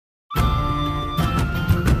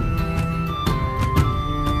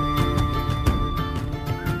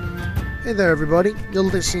Hey there everybody, you're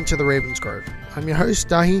listening to The Raven's Grove. I'm your host,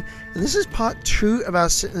 Dahi, and this is part 2 of our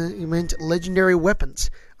segment Legendary Weapons.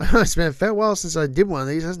 I know it's been a fair while since I did one of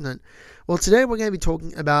these, hasn't it? Well, today we're going to be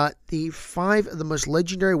talking about the 5 of the most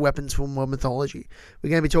legendary weapons from world mythology.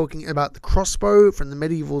 We're going to be talking about the crossbow from the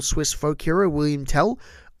medieval Swiss folk hero William Tell,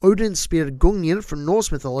 Odin's spear Gungnir from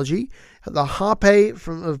Norse mythology, the Harpe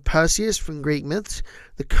of Perseus from Greek myths,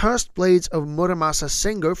 the cursed blades of Muramasa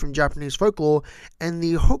Sengo from Japanese folklore, and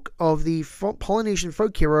the hook of the Polynesian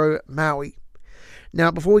folk hero Maui. Now,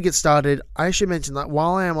 before we get started, I should mention that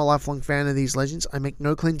while I am a lifelong fan of these legends, I make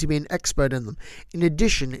no claim to be an expert in them. In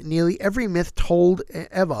addition, nearly every myth told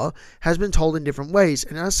ever has been told in different ways,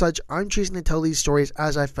 and as such, I'm choosing to tell these stories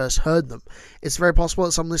as I first heard them. It's very possible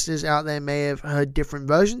that some listeners out there may have heard different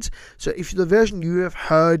versions, so if the version you have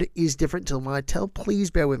heard is different to the one I tell, please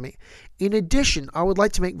bear with me. In addition, I would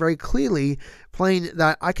like to make very clearly plain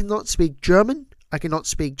that I cannot speak German, I cannot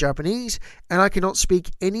speak Japanese, and I cannot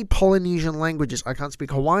speak any Polynesian languages. I can't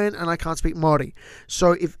speak Hawaiian, and I can't speak Maori.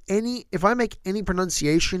 So if I make any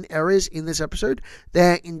pronunciation errors in this episode,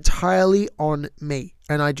 they're entirely on me,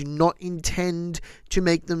 and I do not intend to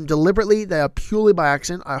make them deliberately. They are purely by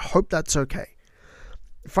accident. I hope that's okay.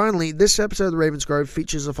 Finally, this episode of The Raven's Grove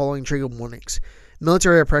features the following trigger warnings: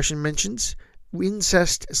 military oppression mentions,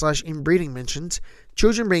 incest/inbreeding mentions,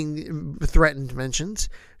 children being threatened mentions,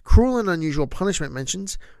 cruel and unusual punishment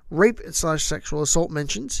mentions, rape/sexual assault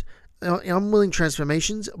mentions, unwilling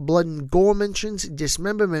transformations, blood and gore mentions,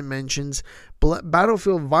 dismemberment mentions,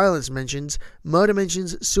 battlefield violence mentions, murder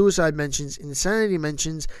mentions, suicide mentions, insanity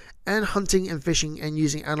mentions, and hunting and fishing and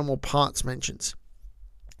using animal parts mentions.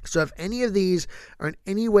 So if any of these are in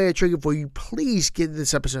any way a trigger for you, please give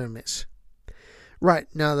this episode a miss. Right,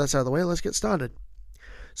 now that's out of the way, let's get started.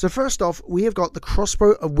 So first off, we have got the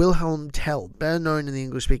crossbow of Wilhelm Tell, better known in the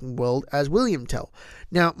English-speaking world as William Tell.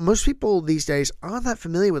 Now, most people these days aren't that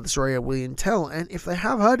familiar with the story of William Tell, and if they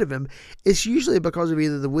have heard of him, it's usually because of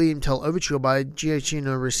either the William Tell Overture by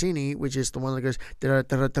Gioacchino Rossini, which is the one that goes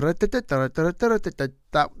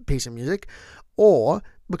that piece of music, or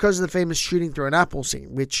because of the famous shooting through an apple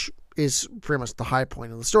scene, which is pretty much the high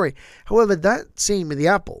point of the story. However, that scene with the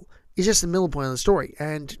apple is just the middle point of the story,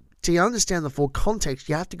 and to understand the full context,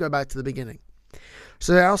 you have to go back to the beginning.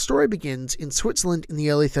 So our story begins in Switzerland in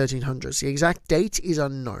the early 1300s. The exact date is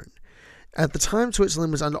unknown. At the time,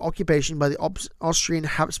 Switzerland was under occupation by the Austrian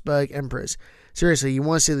Habsburg emperors. Seriously, you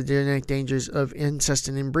want to see the genetic dangers of incest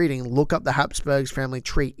and inbreeding, look up the Habsburgs family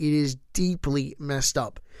tree. It is deeply messed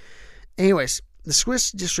up. Anyways, the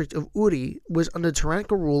Swiss district of Uri was under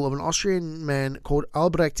tyrannical rule of an Austrian man called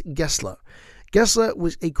Albrecht Gessler. Gessler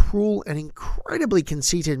was a cruel and incredibly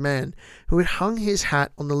conceited man who had hung his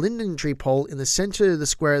hat on the linden tree pole in the center of the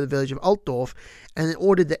square of the village of Altdorf and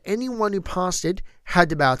ordered that anyone who passed it had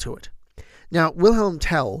to bow to it. Now, Wilhelm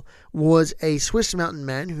Tell was a Swiss mountain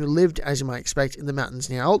man who lived, as you might expect, in the mountains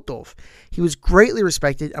near Altdorf. He was greatly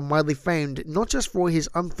respected and widely famed, not just for his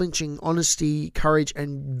unflinching honesty, courage,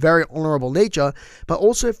 and very honorable nature, but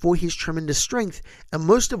also for his tremendous strength, and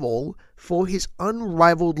most of all, for his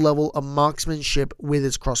unrivaled level of marksmanship with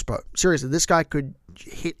his crossbow. Seriously, this guy could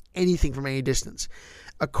hit anything from any distance.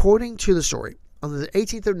 According to the story, on the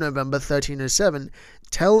 18th of November 1307,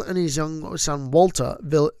 Tell and his young son Walter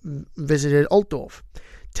visited Altdorf.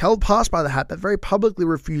 Tell passed by the hat but very publicly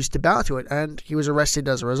refused to bow to it, and he was arrested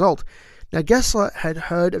as a result. Now, Gessler had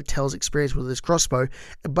heard of Tell's experience with his crossbow,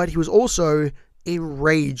 but he was also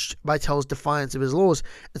enraged by Tell's defiance of his laws,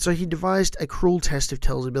 and so he devised a cruel test of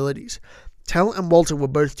Tell's abilities. Tell and Walter were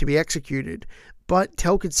both to be executed, but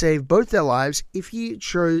Tell could save both their lives if he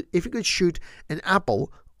could shoot an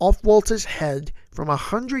apple off Walter's head from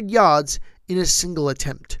 100 yards in a single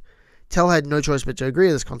attempt. Tell had no choice but to agree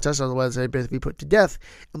to this contest, otherwise they'd both be put to death,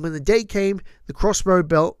 and when the day came, the crossbow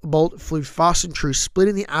bolt flew fast and true,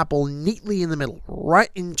 splitting the apple neatly in the middle, right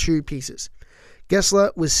in 2 pieces.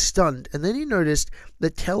 Gessler was stunned, and then he noticed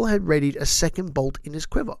that Tell had readied a second bolt in his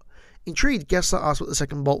quiver. Intrigued, Gessler asked what the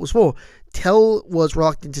second bolt was for. Tell was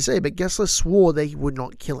reluctant to say, but Gessler swore that he would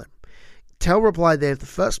not kill him. Tell replied that if the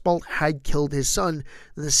first bolt had killed his son,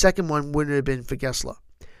 then the second one wouldn't have been for Gessler.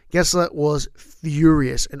 Gessler was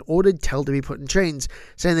furious and ordered Tell to be put in chains,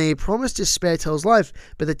 saying that he promised to spare Tell's life,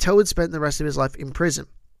 but that Tell would spend the rest of his life in prison.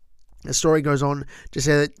 The story goes on to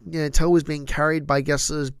say that Tell was being carried by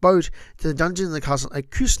Gessler's boat to the dungeon in the castle at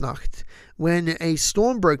Küsnacht when a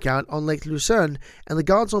storm broke out on Lake Lucerne, and the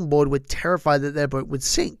guards on board were terrified that their boat would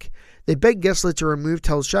sink. They begged Gessler to remove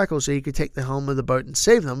Tell's shackles so he could take the helm of the boat and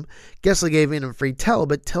save them. Gessler gave in and freed Tell,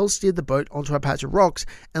 but Tell steered the boat onto a patch of rocks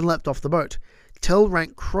and leapt off the boat. Tell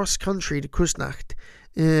ran cross-country to Küsnacht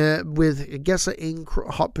with Gessler in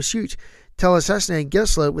hot pursuit. Tell assassinated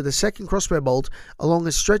Gessler with a second crossbow bolt along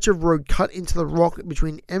a stretch of road cut into the rock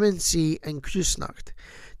between MNC and Küsnacht.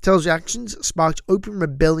 Tell's actions sparked open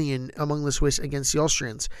rebellion among the Swiss against the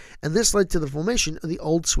Austrians, and this led to the formation of the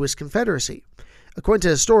Old Swiss Confederacy. According to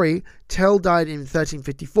the story, Tell died in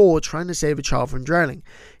 1354 trying to save a child from drowning.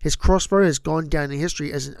 His crossbow has gone down in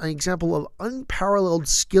history as an example of unparalleled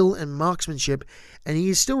skill and marksmanship, and he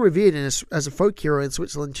is still revered as a folk hero in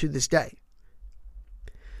Switzerland to this day.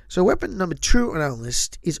 So weapon number 2 on our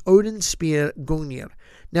list is Odin's spear Gungnir.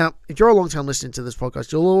 Now, if you're a long-time listener to this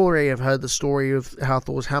podcast, you'll already have heard the story of how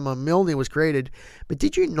Thor's hammer Mjolnir was created, but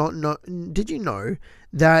did you know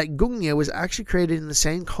that Gungnir was actually created in the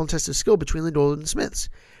same contest of skill between the Northern Smiths?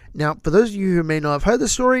 Now, for those of you who may not have heard the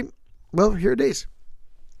story, well, here it is.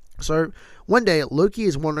 So, one day, Loki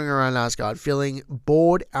is wandering around Asgard, feeling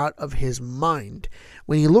bored out of his mind,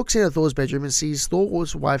 when he looks into Thor's bedroom and sees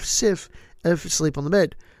Thor's wife Sif asleep on the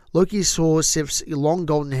bed. Loki saw Sif's long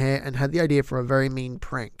golden hair and had the idea for a very mean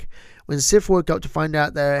prank. When Sif woke up to find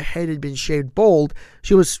out that her head had been shaved bald,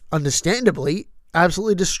 she was understandably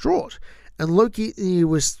absolutely distraught. And Loki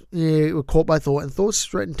was caught by Thor, and Thor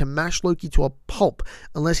threatened to mash Loki to a pulp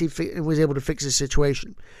unless he was able to fix his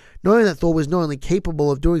situation. Knowing that Thor was not only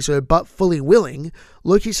capable of doing so, but fully willing,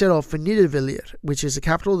 Loki set off for Nidavellir, which is the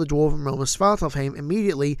capital of the dwarven realm of Svartalfheim,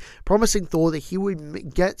 immediately, promising Thor that he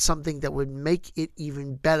would get something that would make it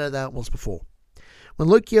even better than it was before. When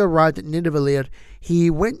Loki arrived at Nidavellir, he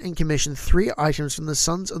went and commissioned 3 items from the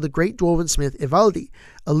sons of the great dwarven smith Ivaldi: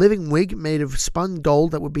 a living wig made of spun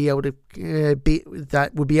gold that would be able to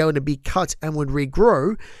be cut and would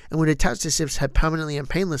regrow and would attach to Sif's head permanently and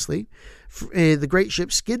painlessly. The great ship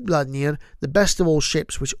Skidbladnir, the best of all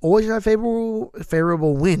ships, which always had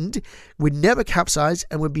favorable wind, would never capsize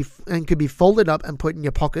and could be folded up and put in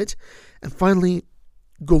your pocket. And finally,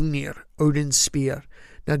 Gungnir, Odin's spear.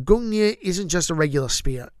 Now, Gungnir isn't just a regular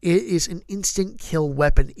spear. It is an instant kill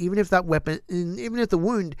weapon, even if the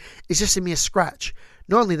wound is just a mere scratch.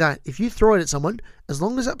 Not only that, if you throw it at someone, as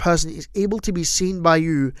long as that person is able to be seen by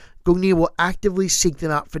you, Gungnir will actively seek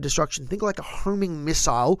them out for destruction. Think like a homing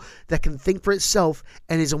missile that can think for itself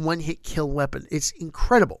and is a one-hit kill weapon. It's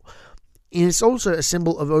incredible. And it's also a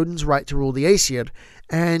symbol of Odin's right to rule the Aesir,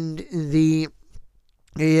 and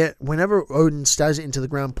whenever Odin stabs it into the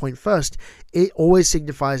ground point first, it always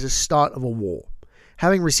signifies the start of a war.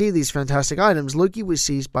 Having received these fantastic items, Loki was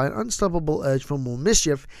seized by an unstoppable urge for more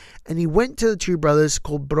mischief, and he went to the 2 brothers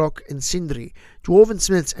called Brok and Sindri, dwarven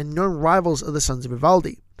smiths and known rivals of the sons of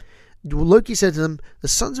Ivaldi. Loki said to them, "The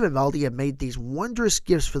sons of Ivaldi have made these wondrous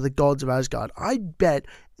gifts for the gods of Asgard. I bet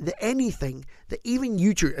that anything that even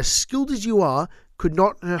you 2, as skilled as you are, could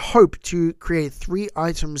not hope to create 3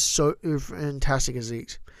 items so fantastic as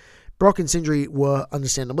these." Brok and Sindri were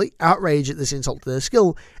understandably outraged at this insult to their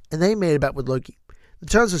skill, and they made a bet with Loki. The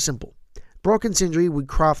terms were simple. Brok and Sindri would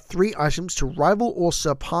craft 3 items to rival or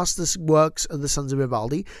surpass the works of the sons of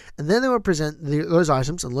Ivaldi, and then they would present those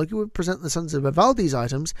items, and Loki would present the sons of Ivaldi's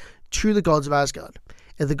items to the gods of Asgard.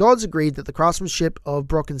 If the gods agreed that the craftsmanship of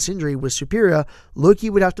Brok and Sindri was superior, Loki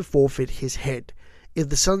would have to forfeit his head. If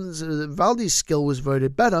the sons of Ivaldi's skill was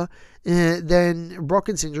voted better, then Brok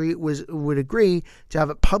and Sindri would agree to have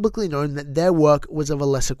it publicly known that their work was of a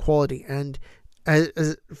lesser quality. And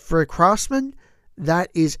for a craftsman,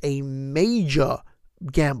 that is a major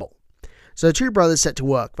gamble. So the 2 brothers set to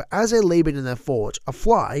work, but as they labored in their forge, a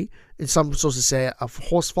fly, and some sources say a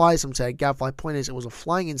horsefly, some say a gadfly, point is it was a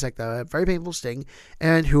flying insect that had a very painful sting,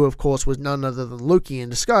 and who of course was none other than Loki in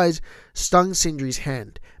disguise, stung Sindri's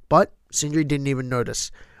hand. But Sindri didn't even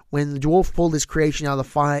notice. When the dwarf pulled his creation out of the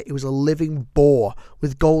fire, it was a living boar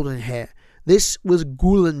with golden hair. This was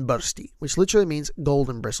Gulenbursti, which literally means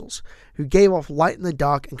golden bristles, who gave off light in the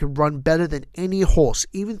dark and could run better than any horse,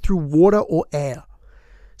 even through water or air.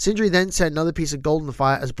 Sindri then set another piece of gold in the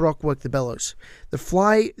fire as Brok worked the bellows. The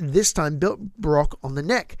fly this time bit Brok on the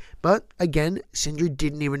neck, but again, Sindri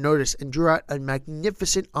didn't even notice and drew out a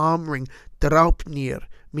magnificent arm ring, Draupnir,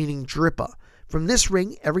 meaning dripper. From this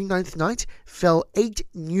ring, every 9th night, fell 8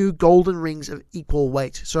 new golden rings of equal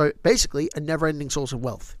weight, so basically a never-ending source of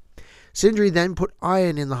wealth. Sindri then put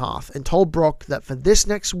iron in the hearth and told Brok that for this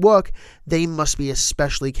next work, they must be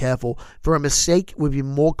especially careful, for a mistake would be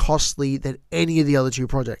more costly than any of the other 2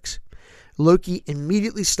 projects. Loki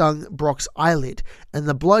immediately stung Brok's eyelid, and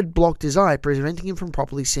the blood blocked his eye, preventing him from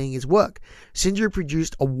properly seeing his work. Sindri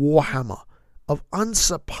produced a warhammer of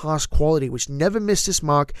unsurpassed quality, which never missed its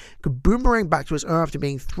mark, could boomerang back to its owner after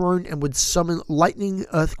being thrown, and would summon lightning,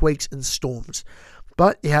 earthquakes, and storms.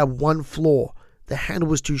 But it had one flaw. the handle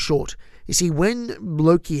was too short. You see, when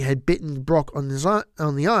Loki had bitten Brock on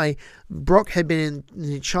the eye, Brock had been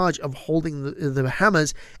in charge of holding the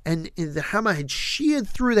hammers, and the hammer had sheared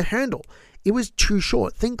through the handle. It was too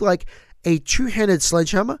short. Think like a two-handed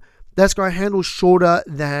sledgehammer. That's got a handle shorter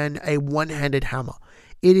than a one-handed hammer.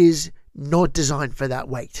 It is not designed for that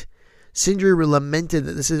weight. Sindri lamented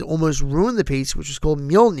that this had almost ruined the piece, which was called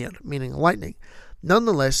Mjolnir, meaning lightning.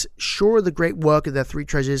 Nonetheless, sure of the great work of their three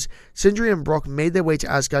treasures, Sindri and Brock made their way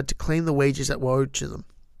to Asgard to claim the wages that were owed to them.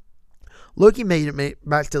 Loki made it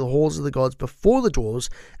back to the halls of the gods before the dwarves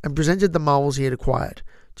and presented the marvels he had acquired.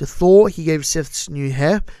 To Thor, he gave Sif's new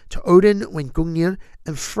hair. To Odin went Gungnir,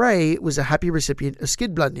 and Frey was a happy recipient of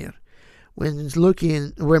Skidbladnir.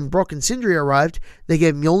 When Brock and Sindri arrived, they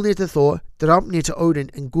gave Mjolnir to Thor, Draupnir to Odin,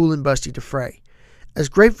 and Gullinbursti to Frey. As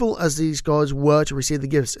grateful as these gods were to receive the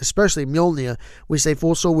gifts, especially Mjolnir, which they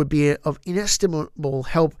foresaw would be of inestimable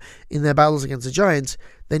help in their battles against the giants,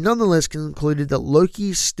 they nonetheless concluded that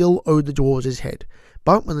Loki still owed the dwarves his head.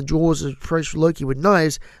 But when the dwarves approached Loki with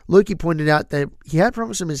knives, Loki pointed out that he had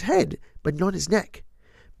promised him his head, but not his neck.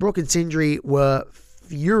 Brock and Sindri were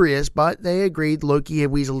furious, but they agreed Loki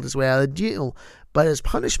had weaseled his way out of the deal. But as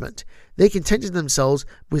punishment, they contented themselves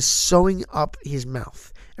with sewing up his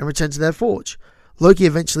mouth and returned to their forge. Loki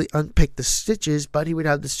eventually unpicked the stitches, but he would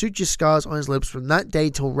have the suture scars on his lips from that day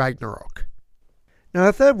till Ragnarok. Now,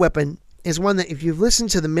 the third weapon is one that if you've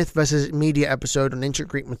listened to the Myth vs. Media episode on ancient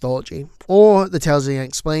Greek mythology, or the Tales of the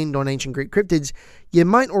Unexplained on ancient Greek cryptids, you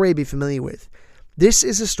might already be familiar with. This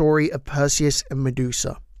is the story of Perseus and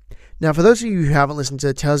Medusa. Now, for those of you who haven't listened to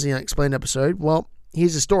the Tales of the Unexplained episode, well,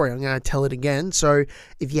 here's the story. I'm going to tell it again, so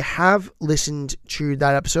if you have listened to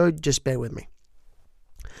that episode, just bear with me.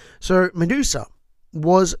 So, Medusa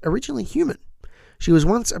was originally human. She was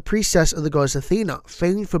once a priestess of the goddess Athena,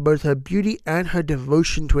 famed for both her beauty and her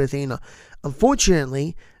devotion to Athena.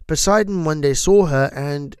 Unfortunately, Poseidon one day saw her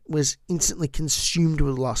and was instantly consumed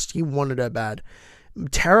with lust. He wanted her bad.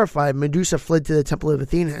 Terrified, Medusa fled to the temple of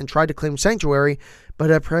Athena and tried to claim sanctuary, but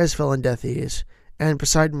her prayers fell on deaf ears, and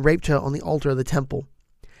Poseidon raped her on the altar of the temple.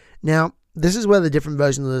 Now, this is where the different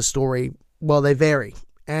versions of the story, well, they vary.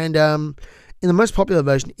 And in the most popular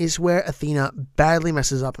version is where Athena badly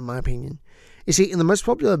messes up, in my opinion. You see, in the most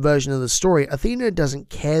popular version of the story, Athena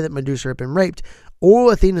doesn't care that Medusa had been raped.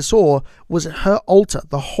 All Athena saw was that her altar,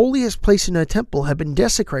 the holiest place in her temple, had been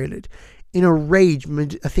desecrated. In a rage,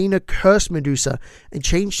 Athena cursed Medusa and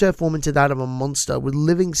changed her form into that of a monster with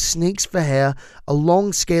living snakes for hair, a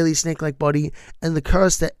long scaly snake-like body, and the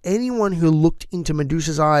curse that anyone who looked into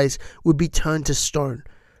Medusa's eyes would be turned to stone.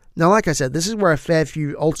 Now, like I said, this is where a fair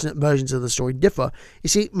few alternate versions of the story differ. You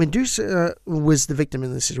see, Medusa was the victim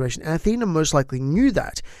in this situation, and Athena most likely knew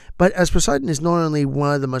that. But as Poseidon is not only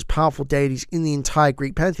one of the most powerful deities in the entire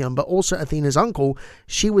Greek pantheon, but also Athena's uncle,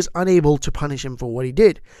 she was unable to punish him for what he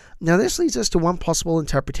did. Now, this leads us to one possible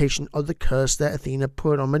interpretation of the curse that Athena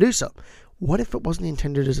put on Medusa. What if it wasn't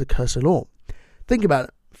intended as a curse at all? Think about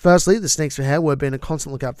it. Firstly, the snakes for hair would have been a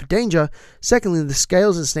constant lookout for danger. Secondly, the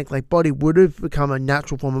scales and snake-like body would have become a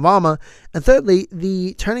natural form of armor. And thirdly,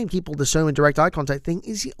 the turning people to stone with direct eye contact thing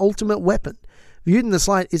is the ultimate weapon. Viewed in this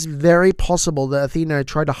light, it's very possible that Athena had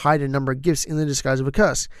tried to hide a number of gifts in the disguise of a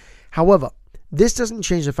curse. However, this doesn't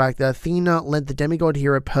change the fact that Athena lent the demigod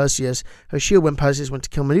hero Perseus her shield when Perseus went to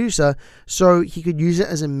kill Medusa, so he could use it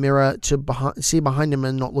as a mirror to see behind him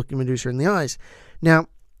and not look Medusa in the eyes. Now,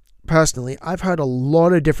 personally, I've heard a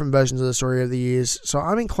lot of different versions of the story over the years, so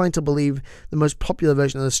I'm inclined to believe the most popular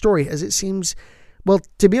version of the story, as it seems, well,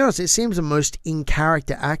 to be honest, it seems the most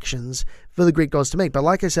in-character actions for the Greek gods to make. But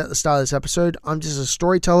like I said at the start of this episode, I'm just a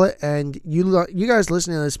storyteller, and you guys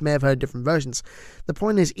listening to this may have heard different versions. The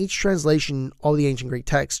point is, each translation of the ancient Greek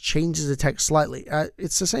text changes the text slightly.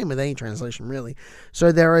 It's the same with any translation, really.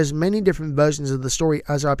 So there are as many different versions of the story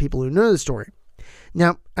as are people who know the story.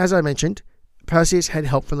 Now, as I mentioned, Perseus had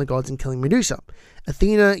help from the gods in killing Medusa.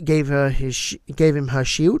 Athena gave him her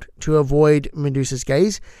shield to avoid Medusa's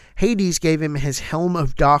gaze. Hades gave him his helm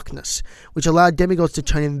of darkness, which allowed demigods to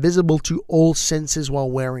turn invisible to all senses while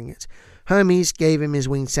wearing it. Hermes gave him his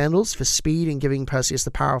winged sandals for speed and giving Perseus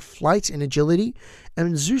the power of flight and agility.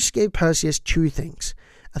 And Zeus gave Perseus two things: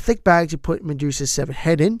 a thick bag to put Medusa's severed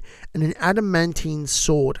head in, and an adamantine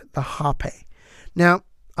sword, the Harpe. Now,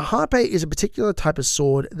 a Harpe is a particular type of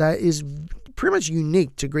sword that is pretty much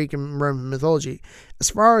unique to Greek and Roman mythology.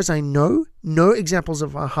 As far as I know, no examples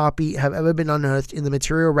of a harpy have ever been unearthed in the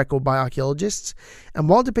material record by archaeologists, and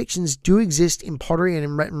while depictions do exist in pottery and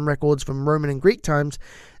in written records from Roman and Greek times,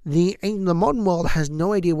 the modern world has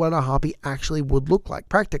no idea what a harpy actually would look like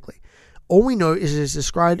practically. All we know is it is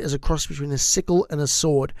described as a cross between a sickle and a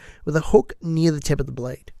sword, with a hook near the tip of the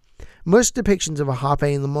blade. Most depictions of a harpe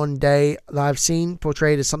in the modern day that I've seen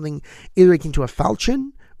portrayed as something either akin to a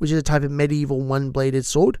falchion, which is a type of medieval one-bladed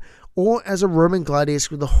sword, or as a Roman gladius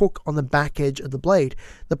with a hook on the back edge of the blade.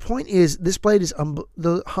 The point is, this blade is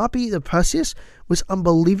the Harpe of Perseus was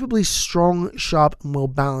unbelievably strong, sharp, and well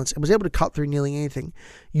balanced, and was able to cut through nearly anything.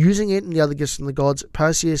 Using it and the other gifts from the gods,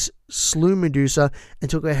 Perseus slew Medusa and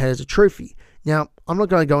took her head as a trophy. Now, I'm not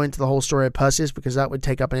going to go into the whole story of Perseus because that would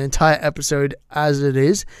take up an entire episode as it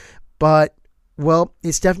is, but well,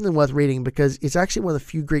 it's definitely worth reading because it's actually one of the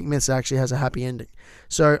few Greek myths that actually has a happy ending.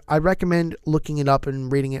 So I recommend looking it up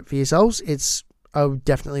and reading it for yourselves. It's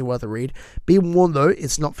definitely worth a read. Be warned though,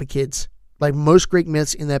 it's not for kids. Like most Greek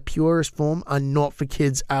myths in their purest form are not for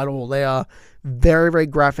kids at all. They are very, very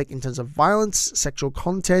graphic in terms of violence, sexual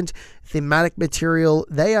content, thematic material.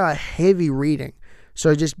 They are heavy reading.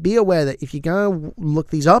 So just be aware that if you're going to look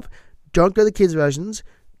these up, don't go the kids' versions.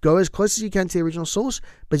 Go as close as you can to the original source,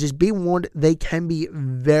 but just be warned, they can be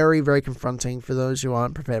very, very confronting for those who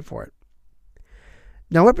aren't prepared for it.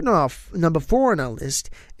 Now, weapon number 4 on our list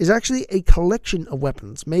is actually a collection of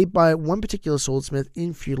weapons made by one particular swordsmith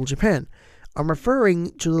in feudal Japan. I'm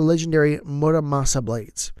referring to the legendary Muramasa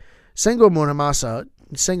blades. Sengo Muramasa,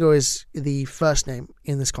 Sengo is the first name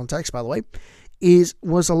in this context, by the way,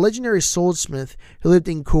 was a legendary swordsmith who lived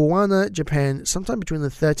in Kuwana, Japan, sometime between the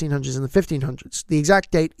 1300s and the 1500s. The exact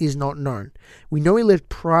date is not known. We know he lived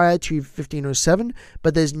prior to 1507,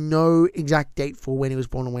 but there's no exact date for when he was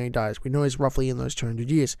born and when he dies. We know he's roughly in those 200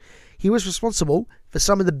 years. He was responsible for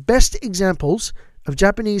some of the best examples of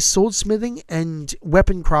Japanese swordsmithing and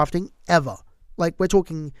weapon crafting ever. Like, we're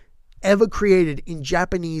talking ever created in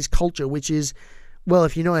Japanese culture, which is, well,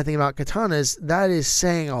 if you know anything about katanas, that is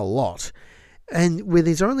saying a lot. And with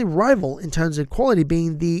his only rival in terms of quality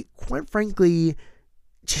being the, quite frankly,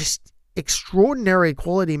 just extraordinary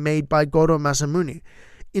quality made by Goro Masamune.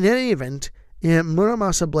 In any event,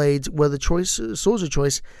 Muramasa blades were the swords of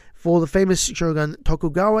choice for the famous shogun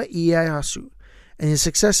Tokugawa Ieyasu and his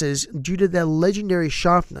successors due to their legendary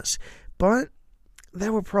sharpness. But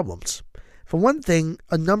there were problems. For one thing,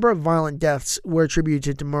 a number of violent deaths were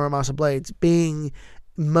attributed to Muramasa blades, being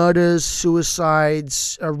murders,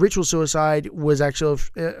 suicides, ritual suicide was actually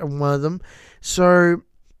one of them. So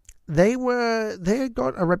they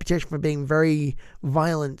got a reputation for being very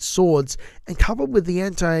violent swords, and coupled with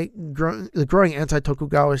the growing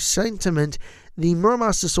anti-Tokugawa sentiment, the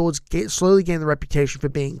Muramasa swords slowly gained the reputation for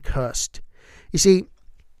being cursed. You see,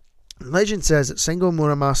 legend says that Sengo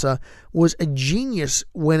Muramasa was a genius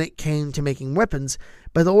when it came to making weapons,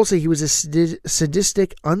 but also he was a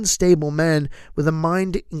sadistic, unstable man with a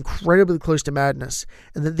mind incredibly close to madness,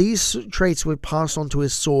 and that these traits would pass on to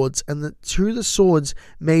his swords, and that to the swords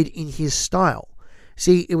made in his style.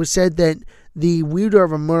 See, it was said that the wielder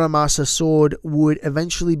of a Muramasa sword would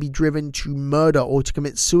eventually be driven to murder or to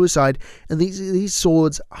commit suicide, and these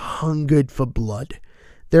swords hungered for blood.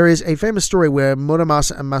 There is a famous story where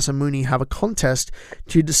Muramasa and Masamune have a contest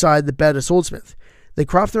to decide the better swordsmith. They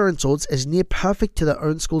craft their own swords as near perfect to their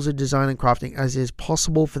own schools of design and crafting as is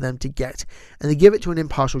possible for them to get, and they give it to an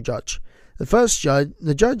impartial judge.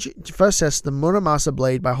 The judge first tests the Muramasa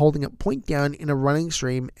blade by holding it point down in a running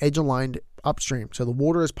stream, edge-aligned upstream, so the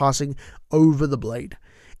water is passing over the blade.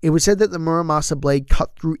 It was said that the Muramasa blade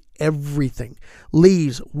cut through everything.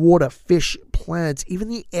 Leaves, water, fish, plants, even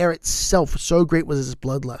the air itself, so great was its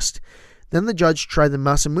bloodlust. Then the judge tried the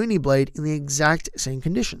Masamune blade in the exact same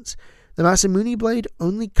conditions. The Masamune blade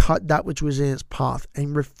only cut that which was in its path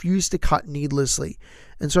and refused to cut needlessly,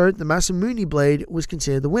 and so the Masamune blade was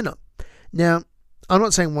considered the winner. Now, I'm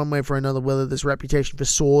not saying one way or another whether this reputation for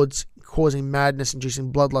swords causing madness,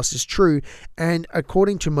 inducing bloodlust is true, and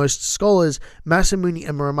according to most scholars, Masamune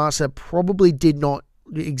and Muramasa probably did not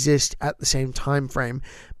exist at the same time frame.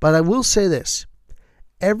 But I will say this: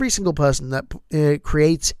 every single person that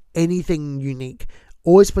creates anything unique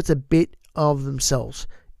always puts a bit of themselves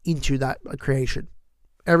into that creation,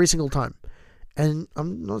 every single time. And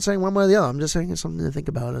I'm not saying one way or the other, I'm just saying it's something to think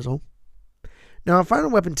about as well. Now, our final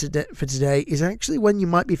weapon for today is actually one you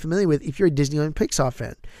might be familiar with if you're a Disney and Pixar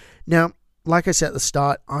fan. Now, like I said at the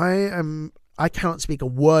start, I cannot speak a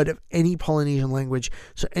word of any Polynesian language,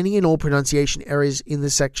 so any and all pronunciation errors in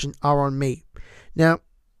this section are on me. Now,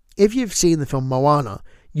 if you've seen the film Moana,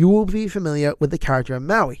 you will be familiar with the character of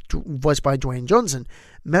Maui, voiced by Dwayne Johnson.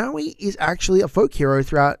 Maui is actually a folk hero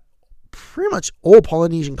throughout pretty much all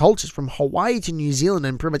Polynesian cultures, from Hawaii to New Zealand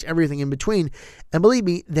and pretty much everything in between. And believe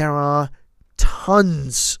me, there are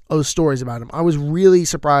tons of stories about him. I was really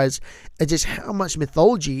surprised at just how much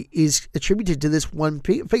mythology is attributed to this one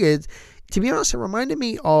figure. To be honest, it reminded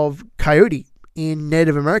me of Coyote in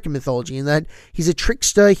Native American mythology, in that he's a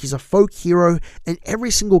trickster, he's a folk hero, and every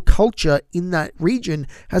single culture in that region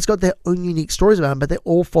has got their own unique stories about him, but they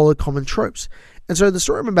all follow common tropes. And so the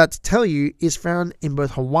story I'm about to tell you is found in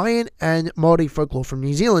both Hawaiian and Maori folklore from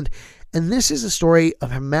New Zealand, and this is a story of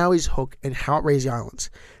Maui's hook and how it raised the islands.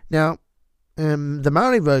 Now, the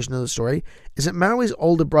Maori version of the story is that Maui's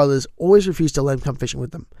older brothers always refused to let him come fishing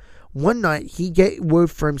with them. One night, he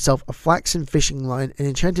wove for himself a flaxen fishing line and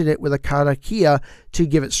enchanted it with a karakia to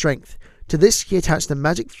give it strength. To this, he attached a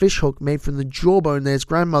magic fish hook made from the jawbone that his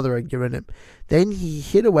grandmother had given him. Then he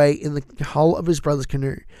hid away in the hull of his brother's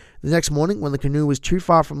canoe. The next morning, when the canoe was too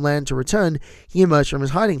far from land to return, he emerged from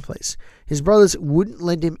his hiding place. His brothers wouldn't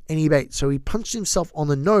lend him any bait, so he punched himself on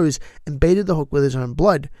the nose and baited the hook with his own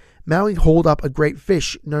blood. Maui hauled up a great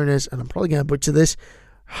fish known as, and I'm probably going to butcher this,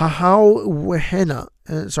 Hahau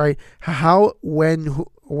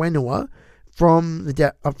Wenua from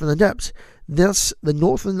the depths. Thus, the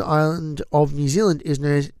northern island of New Zealand is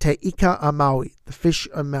known as Te Ika a Maui, the fish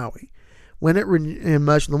of Maui. When it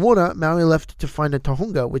emerged from the water, Maui left to find a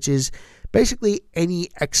tohunga, which is basically any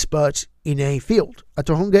expert in a field. A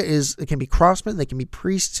tohunga can be craftsmen, they can be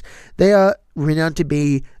priests. They are renowned to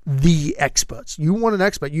be the experts. You want an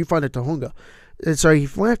expert, you find a tohunga. And so he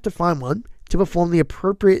went to find one to perform the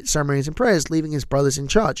appropriate ceremonies and prayers, leaving his brothers in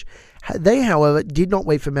charge. They, however, did not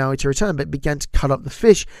wait for Maui to return, but began to cut up the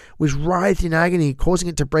fish, which writhed in agony, causing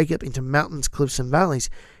it to break up into mountains, cliffs, and valleys.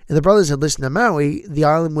 If the brothers had listened to Maui, the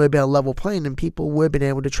island would have been a level plain, and people would have been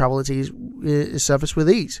able to travel its surface with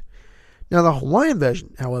ease. Now, the Hawaiian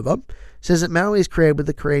version, however, says that Maui is created with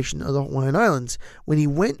the creation of the Hawaiian Islands, when he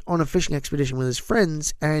went on a fishing expedition with his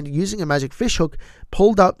friends and, using a magic fish hook,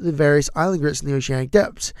 pulled up the various island grits in the oceanic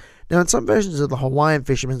depths. Now, in some versions of the Hawaiian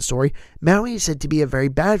fisherman story, Maui is said to be a very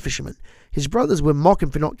bad fisherman. His brothers would mock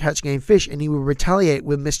him for not catching any fish, and he would retaliate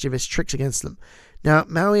with mischievous tricks against them. Now,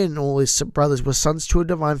 Maui and all his brothers were sons to a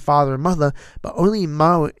divine father and mother, but only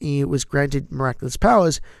Maui was granted miraculous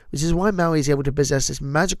powers, which is why Maui is able to possess this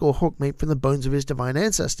magical hook made from the bones of his divine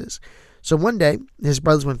ancestors. So one day, his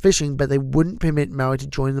brothers went fishing, but they wouldn't permit Maui to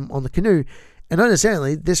join them on the canoe, and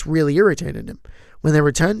understandably, this really irritated him. When they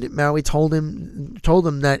returned, Maui told them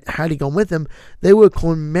that had he gone with them, they would have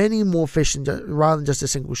caught many more fish rather than just a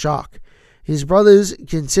single shark. His brothers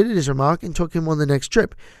considered his remark and took him on the next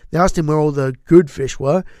trip. They asked him where all the good fish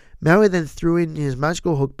were. Maui then threw in his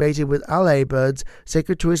magical hook baited with alae birds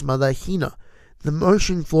sacred to his mother, Hina. The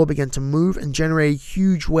ocean floor began to move and generate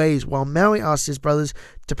huge waves, while Maui asked his brothers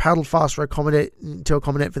to paddle fast to accommodate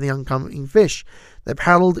for the oncoming fish. They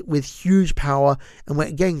paddled with huge power and were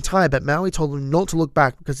getting tired, but Maui told them not to look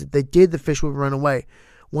back, because if they did, the fish would run away.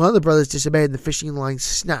 One of the brothers disobeyed and the fishing line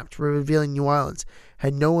snapped, revealing new islands.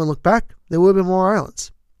 Had no one looked back, there would have been more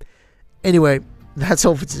islands. Anyway, that's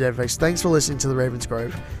all for today, folks. Thanks for listening to The Raven's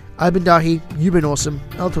Grove. I've been Dahi, you've been awesome.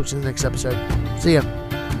 I'll talk to you in the next episode. See ya.